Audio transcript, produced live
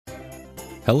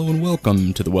Hello and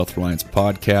welcome to the Wealth Reliance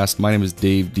Podcast. My name is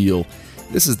Dave Deal.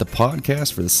 This is the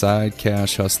podcast for the side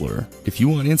cash hustler. If you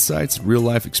want insights and real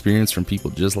life experience from people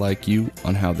just like you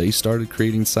on how they started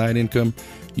creating side income,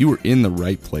 you are in the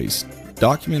right place.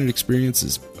 Documented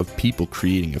experiences of people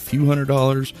creating a few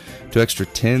 $100s to extra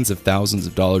tens of thousands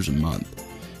of dollars a month.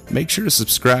 Make sure to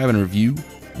subscribe and review.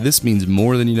 This means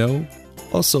more than you know.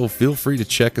 Also, feel free to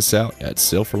check us out at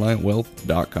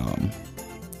selfreliantwealth.com.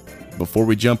 Before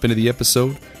we jump into the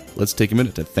episode, let's take a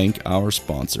minute to thank our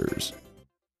sponsors.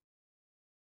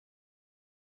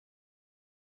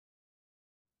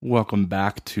 Welcome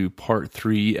back to part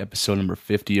 3, episode number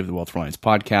 50 of the Wealth Reliance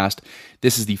Podcast.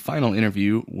 This is the final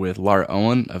interview with Laura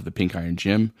Owen of the Pink Iron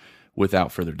Gym.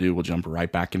 Without further ado, we'll jump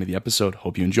right back into the episode.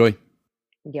 Hope you enjoy.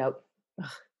 Yep.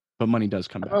 But money does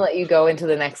come back. I'll let you go into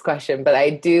the next question, but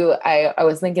I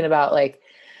was thinking about, like,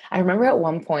 I remember at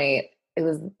one point, it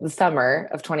was the summer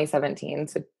of 2017.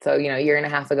 So, a year and a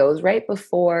half ago, it was right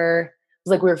before, it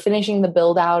was like we were finishing the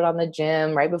build out on the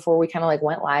gym, right before we kind of like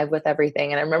went live with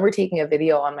everything. And I remember taking a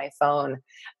video on my phone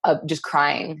of just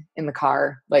crying in the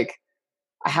car. Like,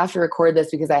 I have to record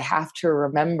this because I have to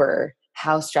remember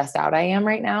how stressed out I am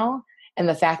right now. And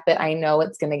the fact that I know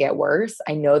it's going to get worse.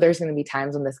 I know there's going to be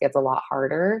times when this gets a lot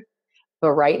harder.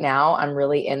 But right now I'm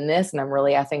really in this and I'm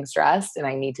really effing stressed and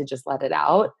I need to just let it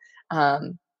out.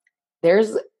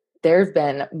 There's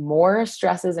been more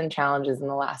stresses and challenges in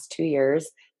the last 2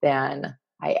 years than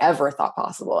I ever thought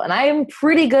possible. And I am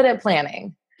pretty good at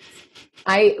planning.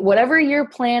 Whatever you're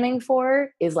planning for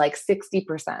is like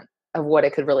 60% of what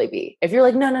it could really be. If you're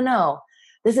like, no,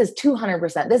 this is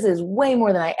 200%. This is way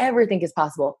more than I ever think is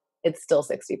possible. It's still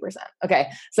 60%.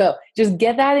 Okay. So just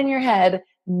get that in your head.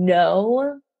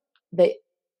 Know that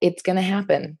it's going to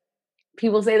happen.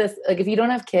 People say this, like, if you don't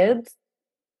have kids,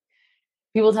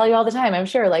 people tell you all the time, I'm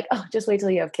sure, like, oh, just wait till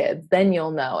you have kids. Then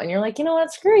you'll know. And you're like, you know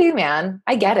what? Screw you, man.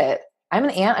 I get it. I'm an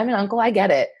aunt. I'm an uncle. I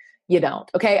get it. You don't.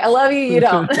 Okay. I love you. You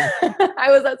don't. I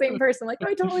was that same person. Like, oh,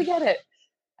 I totally get it.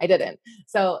 I didn't.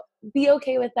 So be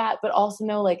okay with that. But also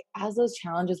know, like, as those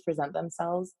challenges present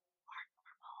themselves,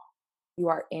 you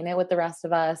are in it with the rest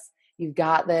of us. You've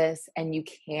got this and you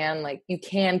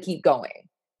can keep going.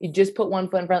 You just put one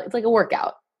foot in front. It's like a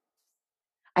workout.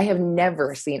 I have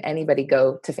never seen anybody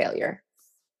go to failure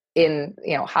in,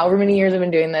 however many years I've been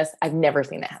doing this. I've never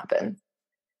seen it happen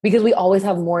because we always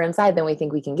have more inside than we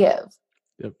think we can give.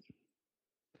 Yep.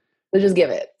 So just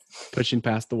give it. Pushing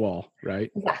past the wall,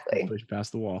 right? Exactly. Push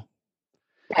past the wall.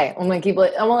 Okay, I'm gonna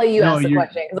let you ask the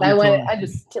question because I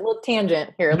just a little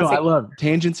tangent here. I love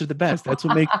tangents are the best. That's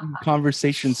what makes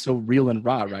conversations so real and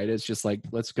raw, right? It's just like,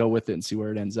 let's go with it and see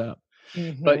where it ends up.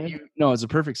 Mm-hmm. But it's a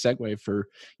perfect segue for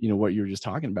what you were just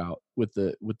talking about with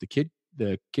the kid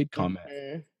comment.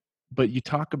 Mm-hmm. But you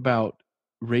talk about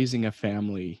raising a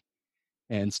family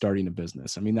and starting a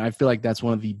business. I mean, I feel like that's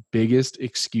one of the biggest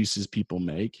excuses people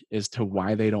make as to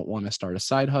why they don't want to start a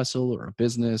side hustle or a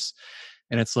business.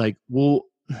 And it's like, well,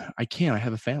 I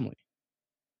have a family.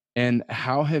 And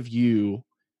how have you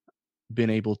been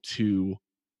able to,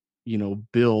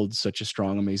 build such a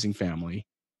strong, amazing family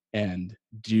and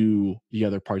do the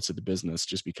other parts of the business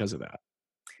just because of that?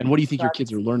 And what do you think your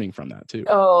kids are learning from that too?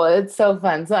 Oh, it's so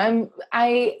fun. So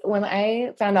when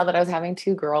I found out that I was having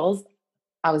 2 girls,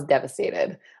 I was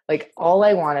devastated. Like, all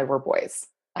I wanted were boys.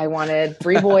 I wanted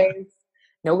 3 boys.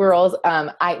 No girls.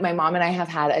 My mom and I have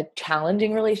had a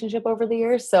challenging relationship over the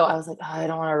years. So I was like, oh, I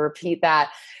don't want to repeat that.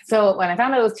 So when I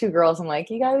found out it was 2 girls, I'm like,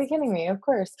 you gotta be kidding me. Of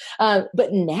course.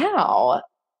 But now,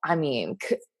 I mean,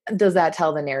 does that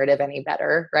tell the narrative any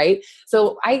better? Right.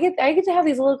 So I get to have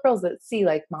these little girls that see,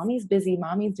 like, mommy's busy.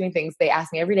 Mommy's doing things. They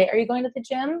ask me every day, are you going to the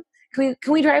gym? Can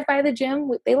we drive by the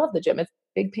gym? They love the gym. It's a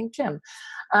big pink gym.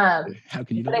 How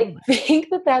can you? But I think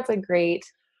that's a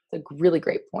really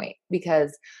great point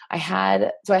because I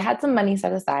had some money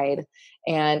set aside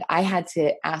and I had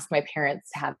to ask my parents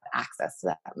to have access to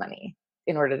that money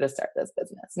in order to start this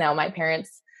business. Now, my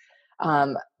parents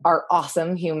are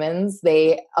awesome humans.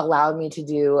 They allowed me to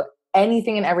do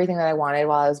anything and everything that I wanted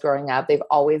while I was growing up. They've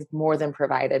always more than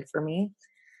provided for me.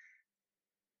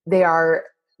 They are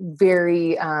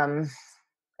very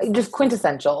just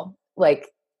quintessential. Like,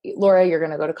 Laura, you're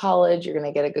going to go to college, you're going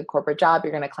to get a good corporate job,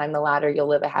 you're going to climb the ladder, you'll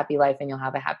live a happy life and you'll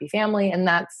have a happy family. And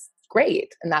that's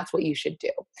great. And that's what you should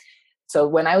do. So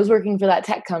when I was working for that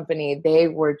tech company, they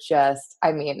were just,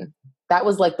 that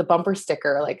was like the bumper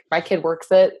sticker. Like, my kid works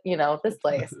at, this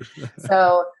place.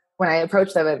 So when I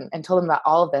approached them and told them about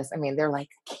all of this, they're like,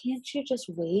 can't you just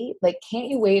wait? Like, can't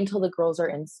you wait until the girls are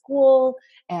in school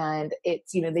and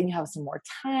it's, then you have some more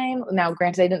time. Now,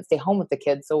 granted, I didn't stay home with the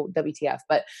kids, so WTF,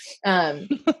 but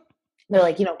they're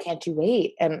like, can't you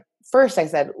wait? And first I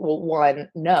said, well, one,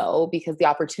 no, because the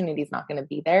opportunity is not going to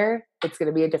be there. It's going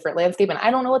to be a different landscape. And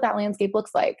I don't know what that landscape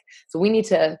looks like. So we need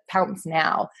to pounce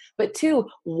now. But two,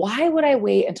 why would I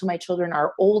wait until my children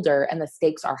are older and the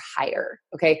stakes are higher?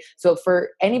 Okay. So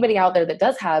for anybody out there that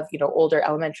does have, older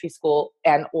elementary school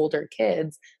and older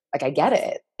kids, like, I get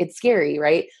it. It's scary,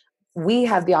 right? We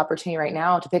have the opportunity right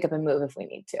now to pick up and move if we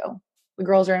need to. The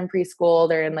girls are in preschool.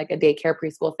 They're in like a daycare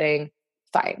preschool thing.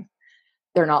 Fine.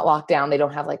 They're not locked down. They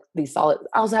don't have like these solid.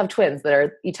 I also have twins that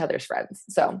are each other's friends.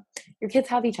 So your kids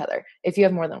have each other if you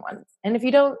have more than one. And if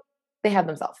you don't, they have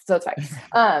themselves. So it's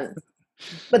fine.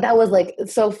 But that was like,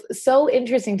 so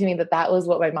interesting to me that was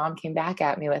what my mom came back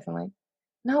at me with. I'm like,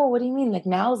 no, what do you mean? Like,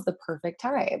 now's the perfect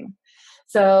time.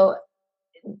 So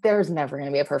there's never going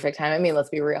to be a perfect time. I mean, let's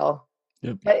be real.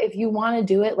 Yep. But if you want to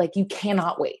do it, like, you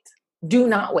cannot wait. Do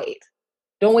not wait.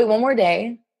 Don't wait one more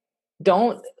day.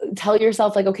 Don't tell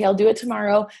yourself like, okay, I'll do it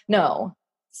tomorrow. No,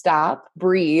 stop,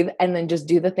 breathe, and then just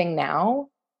do the thing now.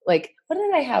 Like, what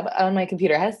did I have on my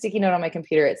computer? I had a sticky note on my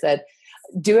computer. It said,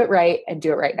 do it right and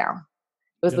do it right now.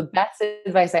 It was the best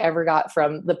advice I ever got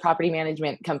from the property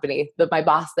management company, my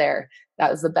boss there. That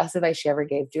was the best advice she ever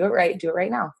gave. Do it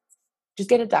right now. Just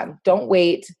get it done. Don't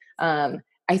wait.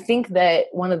 I think that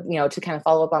one of, to kind of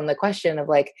follow up on the question of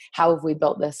like, how have we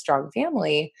built this strong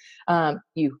family?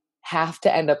 You have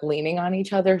to end up leaning on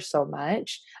each other so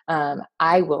much.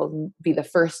 I will be the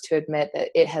first to admit that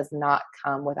it has not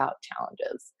come without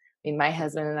challenges. I mean, my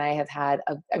husband and I have had,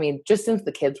 just since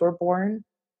the kids were born,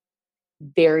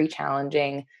 very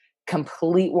challenging,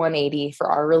 complete 180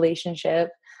 for our relationship.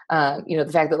 The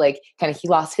fact that like kind of he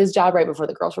lost his job right before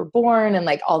the girls were born and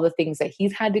like all the things that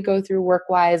he's had to go through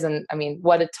work-wise. And I mean,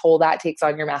 what a toll that takes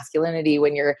on your masculinity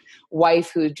when your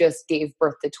wife who just gave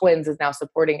birth to twins is now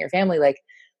supporting your family, like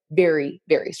very,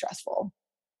 very stressful.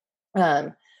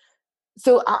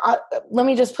 So let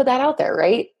me just put that out there,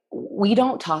 right? We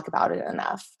don't talk about it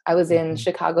enough. I was in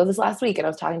Chicago this last week and I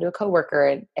was talking to a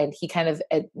coworker and he kind of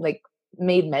like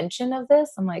made mention of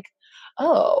this. I'm like,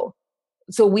 oh,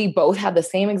 so we both had the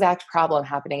same exact problem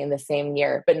happening in the same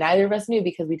year, but neither of us knew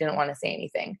because we didn't want to say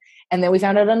anything. And then we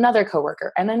found out another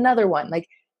coworker and another one. Like,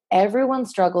 everyone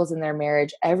struggles in their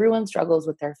marriage. Everyone struggles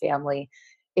with their family.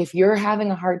 If you're having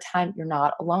a hard time, you're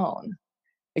not alone.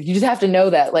 Like, you just have to know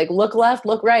that, like, look left,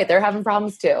 look right. They're having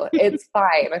problems too. It's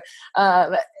fine.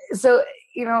 So,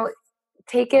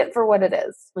 take it for what it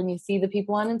is. When you see the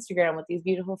people on Instagram with these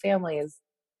beautiful families,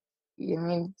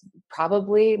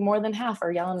 probably more than half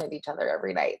are yelling at each other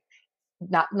every night.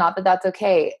 Not that that's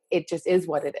okay. It just is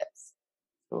what it is.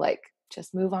 Like,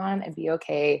 just move on and be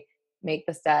okay. Make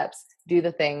the steps, do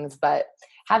the things. But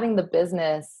having the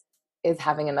business is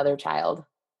having another child.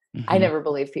 I never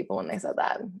believed people when they said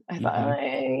that. I thought,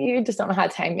 you just don't know how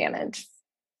to time manage.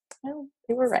 Well,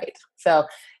 they were right. So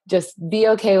just be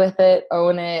okay with it,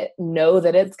 own it, know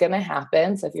that it's going to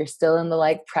happen. So if you're still in the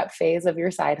like prep phase of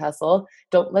your side hustle,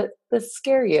 don't let this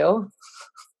scare you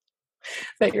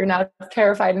that you're now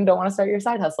terrified and don't want to start your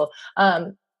side hustle.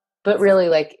 But really,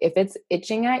 like, if it's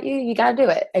itching at you, you got to do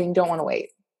it and you don't want to wait.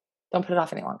 Don't put it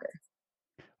off any longer.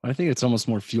 I think it's almost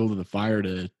more fuel to the fire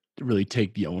to really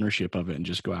take the ownership of it and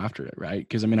just go after it. Right.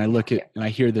 Because I mean, I look at and I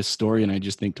hear this story and I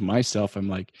just think to myself, I'm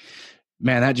like,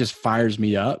 man, that just fires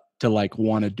me up to like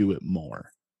want to do it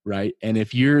more. Right. And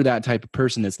if you're that type of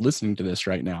person that's listening to this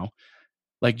right now,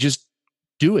 like, just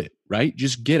do it, right?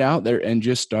 Just get out there and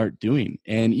just start doing.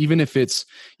 And even if it's,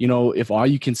 if all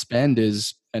you can spend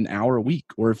is an hour a week,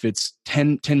 or if it's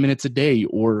 10 minutes a day,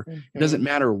 or it doesn't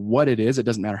matter what it is. It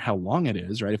doesn't matter how long it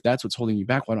is, right? If that's what's holding you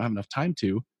back, well, I don't have enough time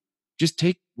to. Just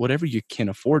take whatever you can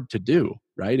afford to do,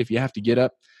 right? If you have to get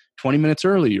up 20 minutes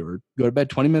early or go to bed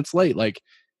 20 minutes late, like,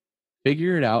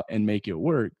 figure it out and make it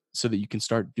work so that you can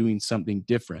start doing something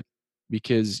different.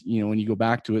 Because, when you go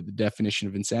back to it, the definition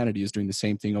of insanity is doing the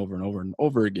same thing over and over and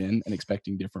over again and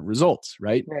expecting different results,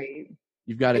 right? Right.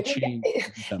 You've got to change.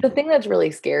 The thing that's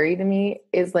really scary to me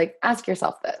is like, ask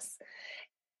yourself this.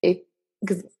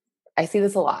 Because I see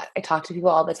this a lot. I talk to people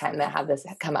all the time that have this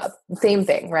come up. Same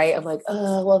thing, right? Of like,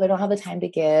 oh, well, they don't have the time to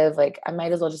give. Like, I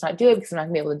might as well just not do it because I'm not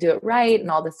going to be able to do it right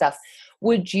and all this stuff.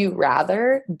 Would you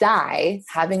rather die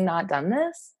having not done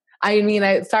this? I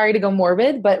mean, sorry to go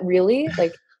morbid, but really,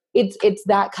 like, it's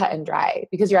that cut and dry,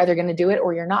 because you're either going to do it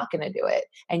or you're not going to do it.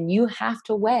 And you have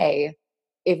to weigh,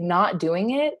 if not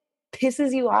doing it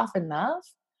pisses you off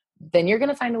enough, then you're going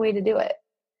to find a way to do it.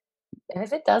 And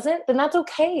if it doesn't, then that's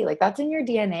okay. Like, that's in your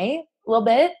DNA a little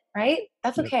bit, right?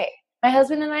 That's okay. My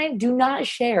husband and I do not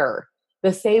share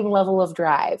the same level of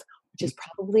drive, which is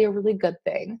probably a really good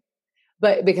thing.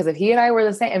 But because if he and I were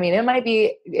the same, I mean, it might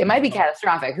be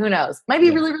catastrophic. Who knows? Might be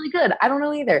really, really good. I don't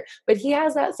know either. But he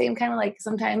has that same kind of like,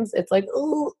 sometimes it's like,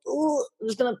 ooh, I'm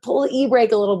just going to pull the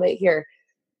e-brake a little bit here.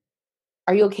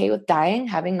 Are you okay with dying,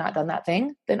 having not done that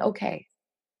thing? Then okay.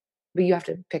 But you have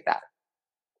to pick that.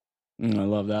 I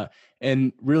love that.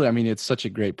 And really, I mean, it's such a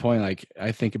great point. Like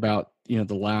I think about,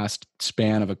 the last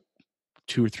span of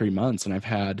 2 or 3 months, and I've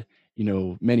had,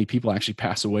 many people actually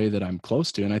pass away that I'm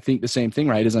close to. And I think the same thing,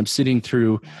 right? As I'm sitting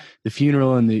through the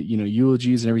funeral and the,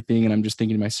 eulogies and everything, and I'm just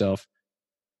thinking to myself,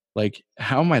 like,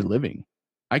 how am I living?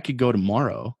 I could go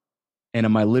tomorrow, and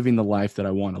am I living the life that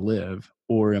I want to live?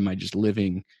 Or am I just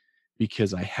living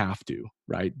because I have to,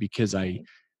 right? Because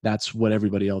that's what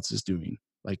everybody else is doing.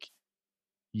 Like,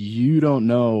 you don't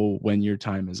know when your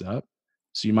time is up.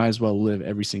 So you might as well live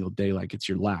every single day like it's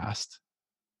your last,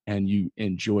 and you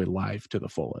enjoy life to the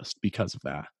fullest because of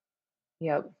that.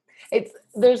 Yep.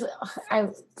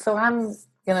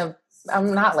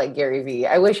 I'm not like Gary Vee.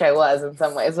 I wish I was in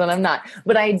some ways, but I'm not.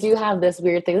 But I do have this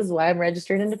weird thing. This is why I'm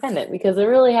registered independent, because I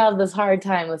really have this hard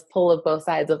time with pull of both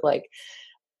sides of like,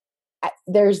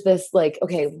 there's this like,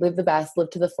 okay, live the best, live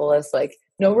to the fullest, like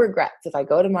no regrets. If I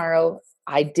go tomorrow,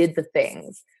 I did the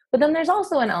things. But then there's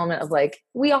also an element of like,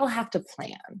 we all have to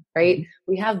plan, right?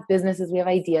 Mm-hmm. We have businesses, we have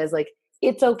ideas. Like,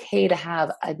 it's okay to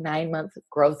have a 9-month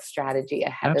growth strategy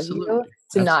ahead of you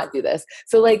to not do this.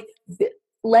 So like,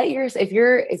 if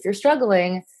you're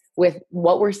struggling with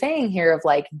what we're saying here of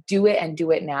like, do it and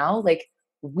do it now, like,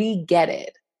 we get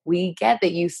it. We get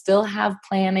that you still have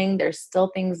planning. There's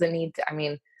still things that need to, I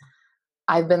mean,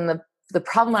 I've been the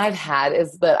problem I've had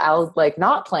is that I'll like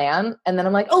not plan. And then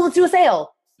I'm like, oh, let's do a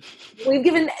sale. We've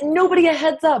given nobody a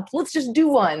heads up. Let's just do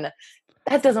one.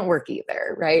 That doesn't work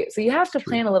either. Right. So you have to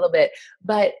plan a little bit,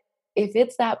 but if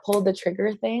it's that pull the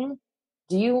trigger thing,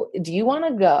 do you want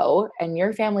to go? And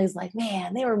your family's like,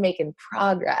 man, they were making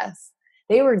progress.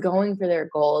 They were going for their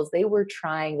goals. They were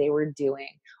trying, they were doing,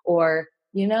 or,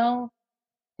 they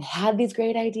had these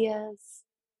great ideas.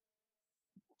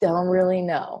 Don't really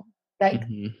know. That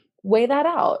weigh that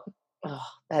out. Oh,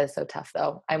 that is so tough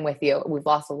though. I'm with you. We've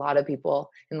lost a lot of people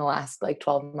in the last like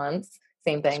 12 months.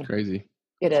 Same thing. It's crazy.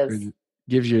 It is. Crazy.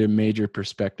 Gives you a major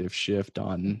perspective shift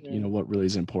on, what really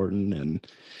is important and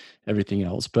everything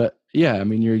else. But yeah, I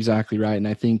mean, you're exactly right. And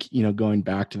I think, going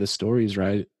back to the stories,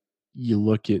 right? You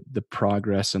look at the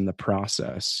progress and the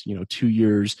process, 2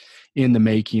 years in the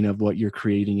making of what you're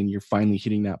creating, and you're finally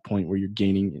hitting that point where you're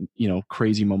gaining,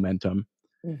 crazy momentum.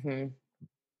 Mm-hmm.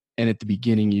 And at the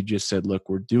beginning, you just said, look,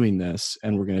 we're doing this,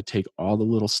 and we're going to take all the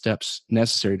little steps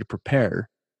necessary to prepare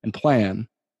and plan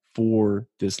for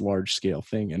this large scale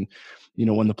thing. And,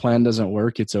 when the plan doesn't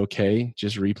work, it's okay.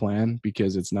 Just replan,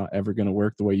 because it's not ever going to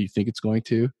work the way you think it's going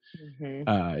to.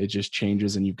 Mm-hmm. It just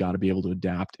changes, and you've got to be able to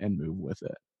adapt and move with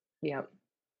it. Yeah.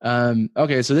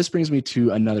 Okay. So this brings me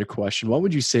to another question. What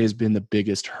would you say has been the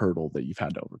biggest hurdle that you've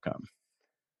had to overcome?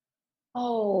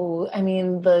 Oh, I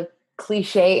mean, the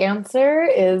cliche answer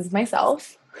is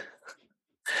myself.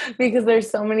 Because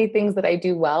there's so many things that I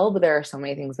do well, but there are so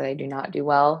many things that I do not do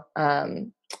well.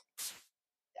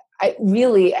 I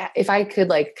really, if I could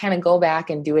like kind of go back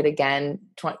and do it again,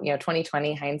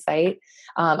 2020 hindsight,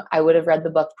 I would have read the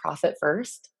book Profit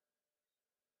First.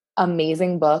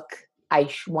 Amazing book. I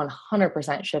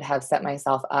 100% should have set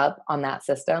myself up on that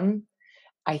system.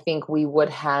 I think we would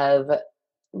have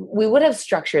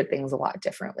structured things a lot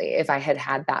differently if I had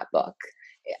had that book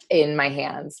in my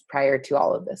hands prior to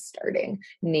all of this starting.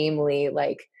 Namely,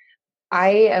 like, I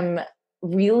am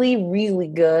really, really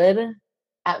good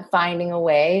at finding a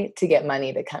way to get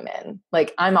money to come in.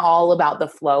 Like, I'm all about the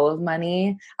flow of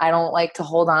money. I don't like to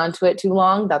hold on to it too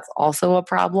long. That's also a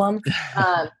problem.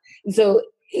 So,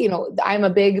 I'm a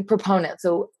big proponent.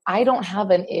 So I don't have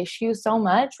an issue so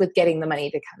much with getting the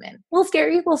money to come in. A little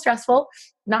scary, a little stressful,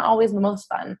 not always the most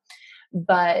fun,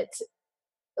 but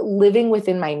living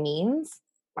within my means,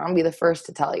 I'll be the first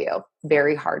to tell you,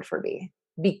 very hard for me,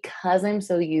 because I'm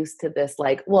so used to this,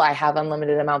 like, well, I have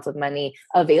unlimited amounts of money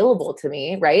available to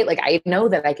me, right? Like, I know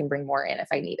that I can bring more in if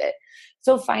I need it.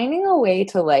 So finding a way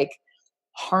to like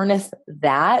harness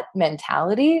that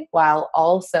mentality while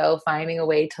also finding a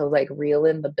way to like reel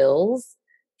in the bills,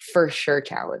 for sure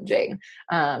challenging.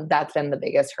 That's been the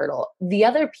biggest hurdle. The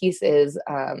other piece is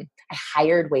I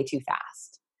hired way too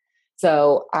fast.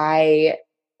 So it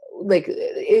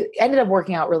ended up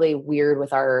working out really weird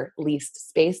with our leased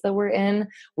space that we're in.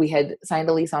 We had signed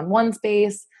a lease on one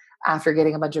space. After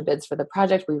getting a bunch of bids for the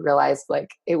project, we realized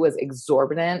like it was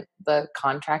exorbitant, the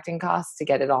contracting costs to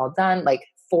get it all done, like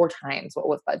 4 times what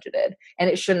was budgeted. And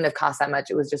it shouldn't have cost that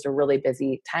much. It was just a really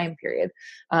busy time period.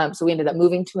 So we ended up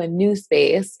moving to a new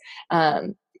space.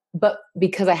 but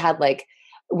because I had like,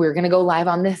 we're going to go live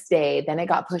on this day, then it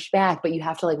got pushed back, but you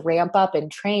have to like ramp up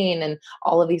and train and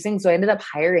all of these things. So I ended up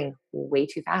hiring way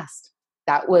too fast.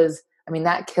 That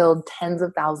killed tens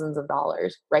of thousands of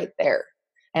dollars right there.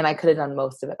 And I could have done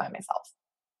most of it by myself.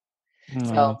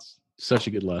 So it's such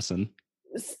a good lesson.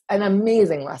 An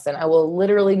amazing lesson. I will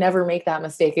literally never make that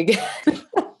mistake again.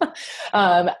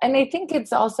 And I think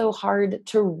it's also hard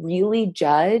to really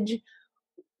judge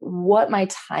what my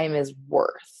time is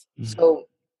worth. Mm-hmm. So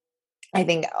I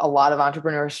think a lot of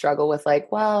entrepreneurs struggle with like,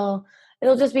 well,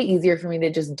 it'll just be easier for me to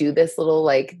just do this little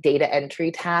like data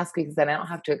entry task because then I don't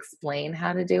have to explain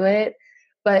how to do it.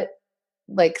 But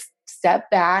like step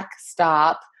back,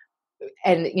 stop,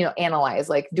 and, analyze,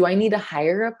 like, do I need to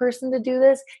hire a person to do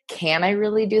this? Can I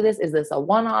really do this? Is this a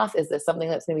one-off? Is this something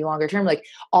that's going to be longer term? Like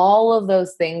all of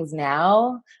those things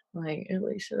now, like,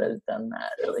 really should have done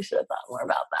that. Really should have thought more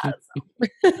about that.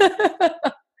 So.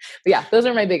 But yeah, those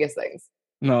are my biggest things.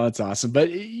 No, that's awesome. But,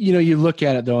 you look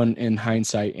at it though in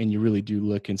hindsight and you really do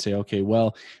look and say, okay,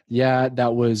 well, yeah,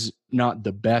 that was not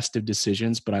the best of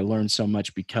decisions, but I learned so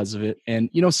much because of it.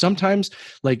 And, sometimes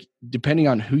like depending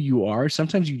on who you are,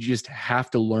 sometimes you just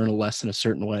have to learn a lesson a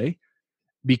certain way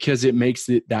because it makes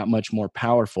it that much more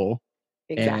powerful.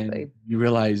 Exactly. And you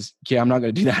realize, okay, I'm not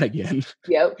going to do that again.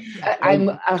 Yep. I'm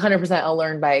 100% a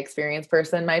learn by experience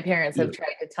person. My parents have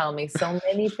tried to tell me so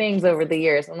many things over the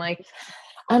years. I'm like,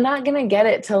 I'm not going to get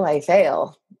it till I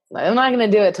fail. I'm not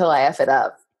going to do it till I F it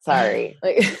up. Sorry.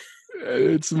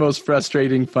 It's the most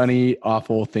frustrating, funny,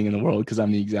 awful thing in the world because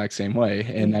I'm the exact same way.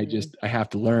 And I have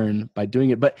to learn by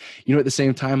doing it. But, at the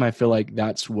same time, I feel like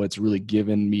that's what's really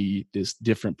given me this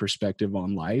different perspective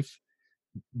on life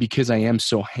because I am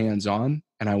so hands-on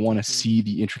and I want to see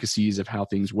the intricacies of how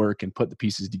things work and put the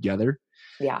pieces together.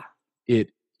 Yeah.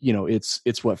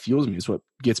 It's what fuels me. It's what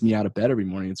gets me out of bed every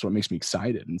morning. It's what makes me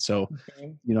excited. And so,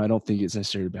 I don't think it's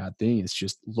necessarily a bad thing. It's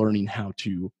just learning how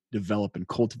to develop and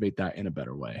cultivate that in a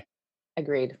better way.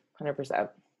 Agreed. 100%.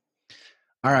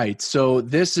 All right. So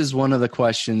this is one of the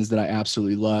questions that I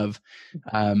absolutely love.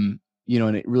 And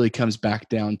it really comes back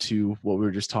down to what we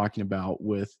were just talking about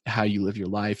with how you live your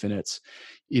life. And it's,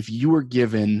 if you were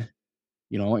given,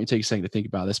 I want you to take a second to think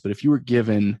about this, but if you were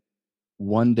given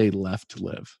one day left to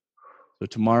live, so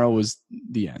tomorrow was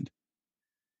the end,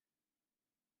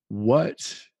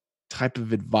 what type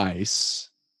of advice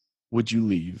would you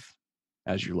leave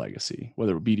as your legacy,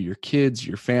 whether it be to your kids,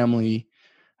 your family,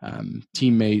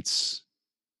 teammates?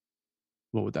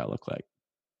 What would that look like?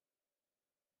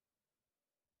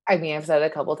 I've said it a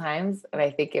couple times, and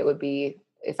I think it would be,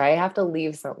 if I have to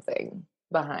leave something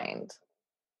behind,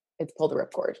 it's pull the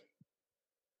ripcord.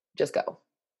 Just go.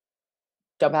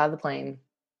 Jump out of the plane.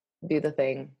 Do the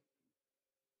thing.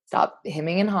 Stop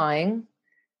hemming and hawing.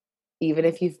 Even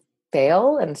if you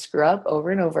fail and screw up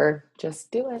over and over, just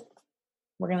do it.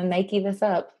 We're going to Nike this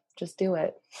up. Just do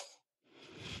it.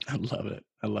 I love it.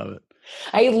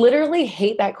 I literally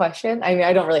hate that question.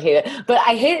 I don't really hate it, but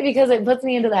I hate it because it puts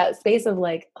me into that space of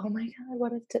like, oh my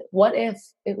God, what if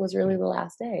it was really the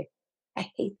last day? I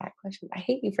hate that question. I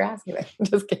hate you for asking it.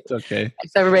 Just kidding. It's okay.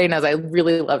 So everybody knows I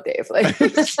really love Dave.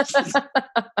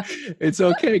 It's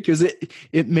okay because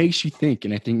it makes you think.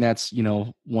 And I think that's,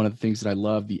 one of the things that I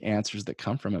love, the answers that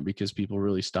come from it, because people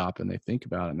really stop and they think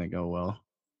about it and they go, well,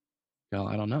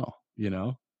 I don't know,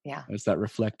 Yeah. It's that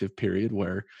reflective period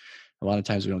where a lot of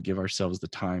times we don't give ourselves the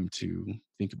time to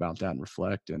think about that and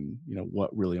reflect and,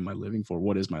 what really am I living for?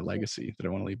 What is my legacy that I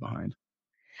want to leave behind?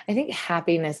 I think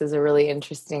happiness is a really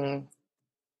interesting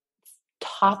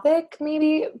topic,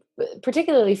 maybe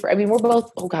particularly for, we're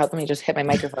both, oh God, let me just hit my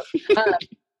microphone.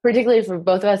 Particularly for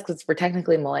both of us, because we're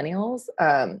technically millennials,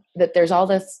 that there's all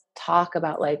this talk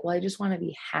about like, well, I just want to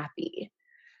be happy.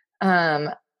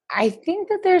 I think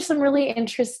that there's some really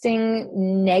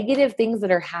interesting negative things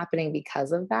that are happening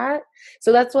because of that.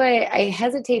 So that's why I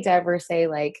hesitate to ever say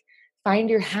like, find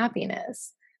your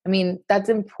happiness. That's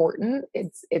important.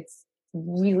 It's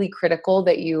really critical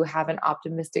that you have an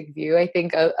optimistic view, I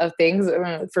think, of things,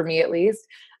 for me at least.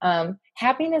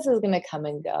 Happiness is going to come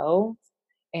and go.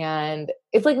 And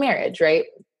it's like marriage, right?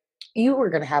 You are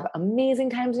going to have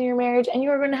amazing times in your marriage and you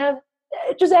are going to have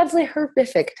just absolutely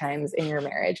horrific times in your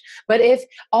marriage. But if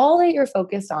all that you're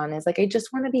focused on is like, I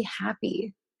just want to be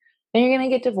happy, then you're going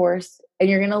to get divorced and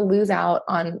you're going to lose out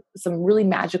on some really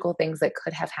magical things that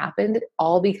could have happened,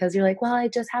 all because you're like, well, I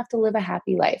just have to live a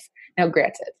happy life. Now,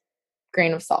 granted,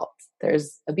 grain of salt,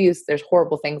 there's abuse, there's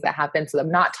horrible things that happen. So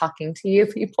I'm not talking to you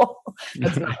people.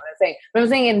 That's not what I'm saying. But I'm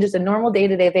saying in just a normal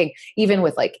day-to-day thing, even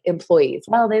with like employees,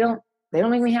 well, they don't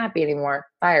make me happy anymore.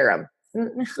 Fire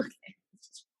them. Okay.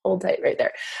 hold tight right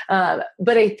there.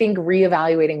 But I think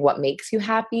reevaluating what makes you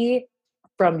happy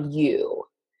from you,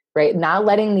 right? Not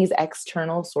letting these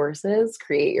external sources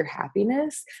create your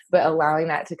happiness, but allowing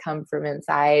that to come from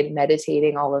inside,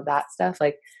 meditating, all of that stuff.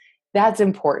 Like that's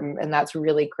important. And that's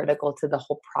really critical to the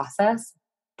whole process.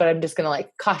 But I'm just going to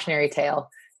like cautionary tale.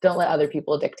 Don't let other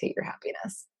people dictate your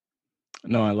happiness.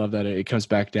 No, I love that. It comes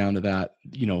back down to that,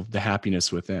 the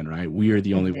happiness within, right? We are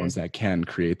the only ones that can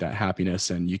create that happiness,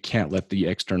 and you can't let the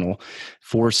external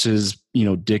forces,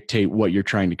 dictate what you're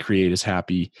trying to create as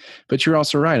happy. But you're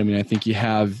also right. I mean, I think you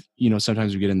have,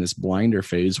 sometimes we get in this blinder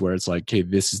phase where it's like, okay,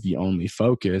 this is the only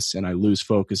focus, and I lose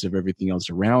focus of everything else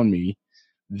around me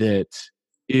that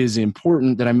is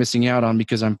important that I'm missing out on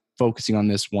because I'm focusing on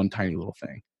this one tiny little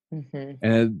thing. And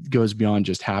it goes beyond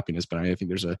just happiness, but I think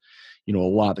there's a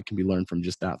lot that can be learned from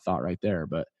just that thought right there.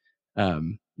 But,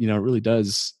 it really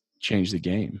does change the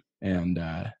game. And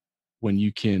when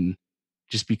you can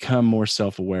just become more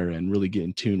self-aware and really get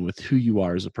in tune with who you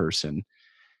are as a person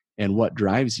and what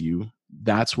drives you,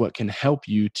 that's what can help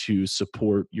you to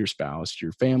support your spouse,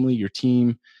 your family, your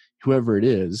team, whoever it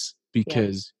is,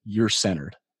 because you're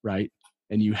centered, right?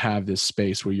 And you have this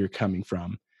space where you're coming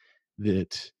from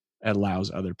that allows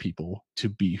other people to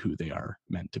be who they are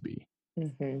meant to be.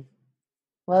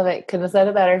 Love it. Couldn't have said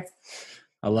it better.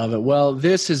 I love it. Well,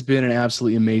 this has been an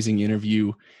absolutely amazing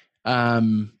interview.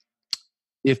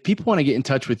 If people want to get in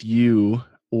touch with you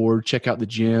or check out the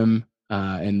gym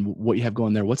and what you have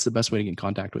going there, what's the best way to get in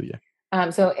contact with you?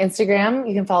 So Instagram,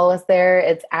 you can follow us there.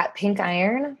 It's at Pink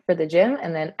Iron for the gym,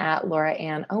 and then at Laura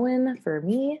Ann Owen for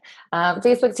me.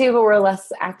 Facebook too, but we're less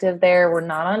active there. We're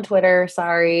not on Twitter.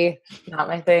 Sorry, not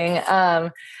my thing.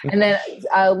 And then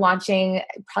launching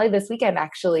probably this weekend,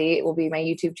 actually, will be my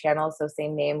YouTube channel. So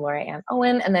same name, Laura Ann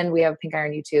Owen. And then we have Pink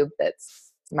Iron YouTube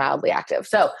that's mildly active.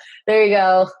 So there you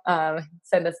go.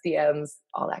 Send us DMs,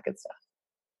 all that good stuff.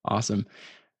 Awesome.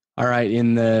 All right.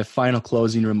 In the final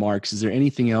closing remarks, is there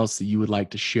anything else that you would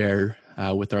like to share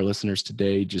with our listeners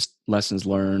today? Just lessons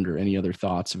learned or any other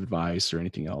thoughts of advice or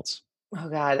anything else? Oh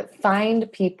God, find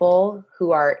people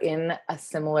who are in a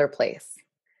similar place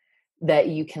that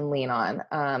you can lean on.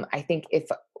 I think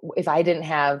if I didn't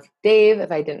have Dave,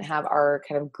 if I didn't have our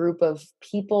kind of group of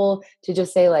people to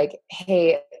just say like,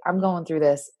 hey, I'm going through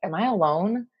this. Am I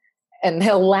alone? And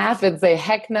they'll laugh and say,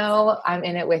 heck no, I'm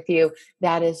in it with you.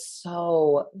 That is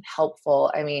so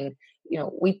helpful. I mean,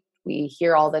 we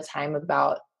hear all the time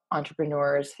about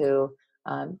entrepreneurs who,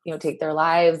 take their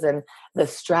lives and the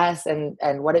stress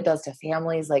and what it does to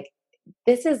families. Like,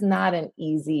 this is not an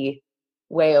easy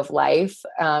way of life.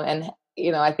 And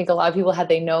I think a lot of people, had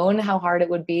they known how hard it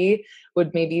would be,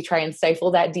 would maybe try and stifle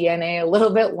that DNA a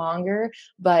little bit longer.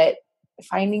 But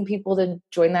finding people to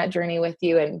join that journey with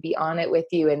you and be on it with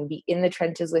you and be in the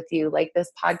trenches with you, like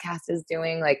this podcast is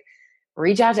doing, like,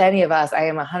 reach out to any of us. I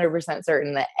am 100%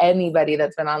 certain that anybody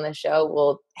that's been on this show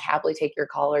will happily take your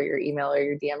call or your email or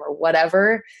your DM or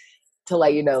whatever to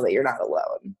let you know that you're not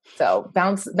alone. So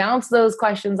bounce those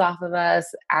questions off of us.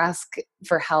 Ask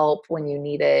for help when you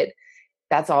need it.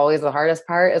 That's always the hardest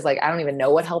part, is like, I don't even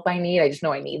know what help I need. I just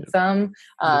know I need some.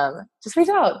 Just reach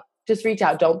out. Just reach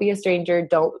out. Don't be a stranger.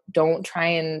 Don't try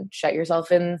and shut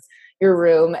yourself in your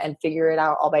room and figure it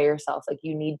out all by yourself. Like,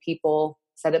 you need people.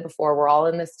 Said it before. We're all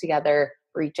in this together.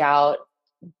 Reach out.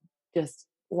 Just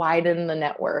widen the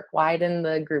network. Widen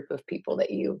the group of people that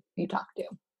you talk to.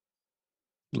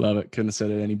 Love it. Couldn't have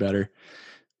said it any better.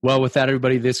 Well, with that,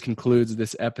 everybody, this concludes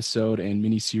this episode and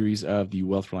mini series of the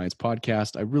Wealth Reliance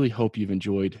podcast. I really hope you've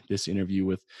enjoyed this interview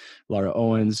with Laura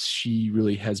Owens. She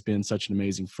really has been such an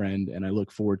amazing friend, and I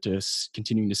look forward to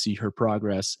continuing to see her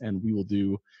progress. And we will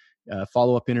do a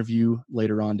follow-up interview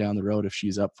later on down the road if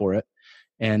she's up for it.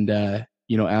 And,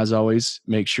 as always,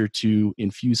 make sure to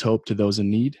infuse hope to those in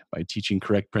need by teaching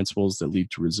correct principles that lead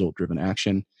to result-driven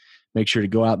action. Make sure to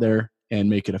go out there and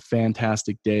make it a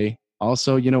fantastic day.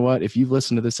 Also, you know what? If you've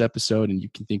listened to this episode and you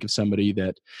can think of somebody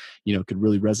that, could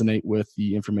really resonate with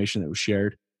the information that was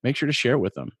shared, make sure to share it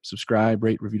with them. Subscribe,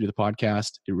 rate, review to the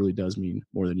podcast. It really does mean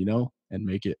more than you know, and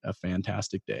make it a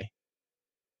fantastic day.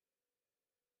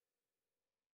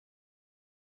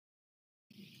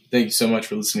 Thank you so much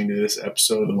for listening to this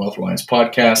episode of the Wealth Reliance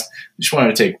podcast. I just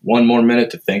wanted to take one more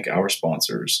minute to thank our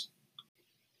sponsors.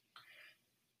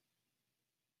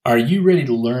 Are you ready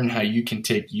to learn how you can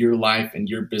take your life and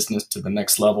your business to the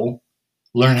next level?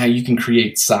 Learn how you can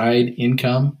create side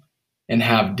income and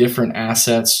have different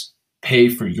assets pay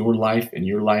for your life and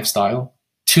your lifestyle?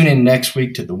 Tune in next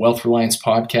week to the Wealth Reliance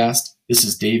podcast. This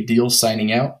is Dave Deal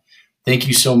signing out. Thank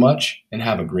you so much and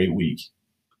have a great week.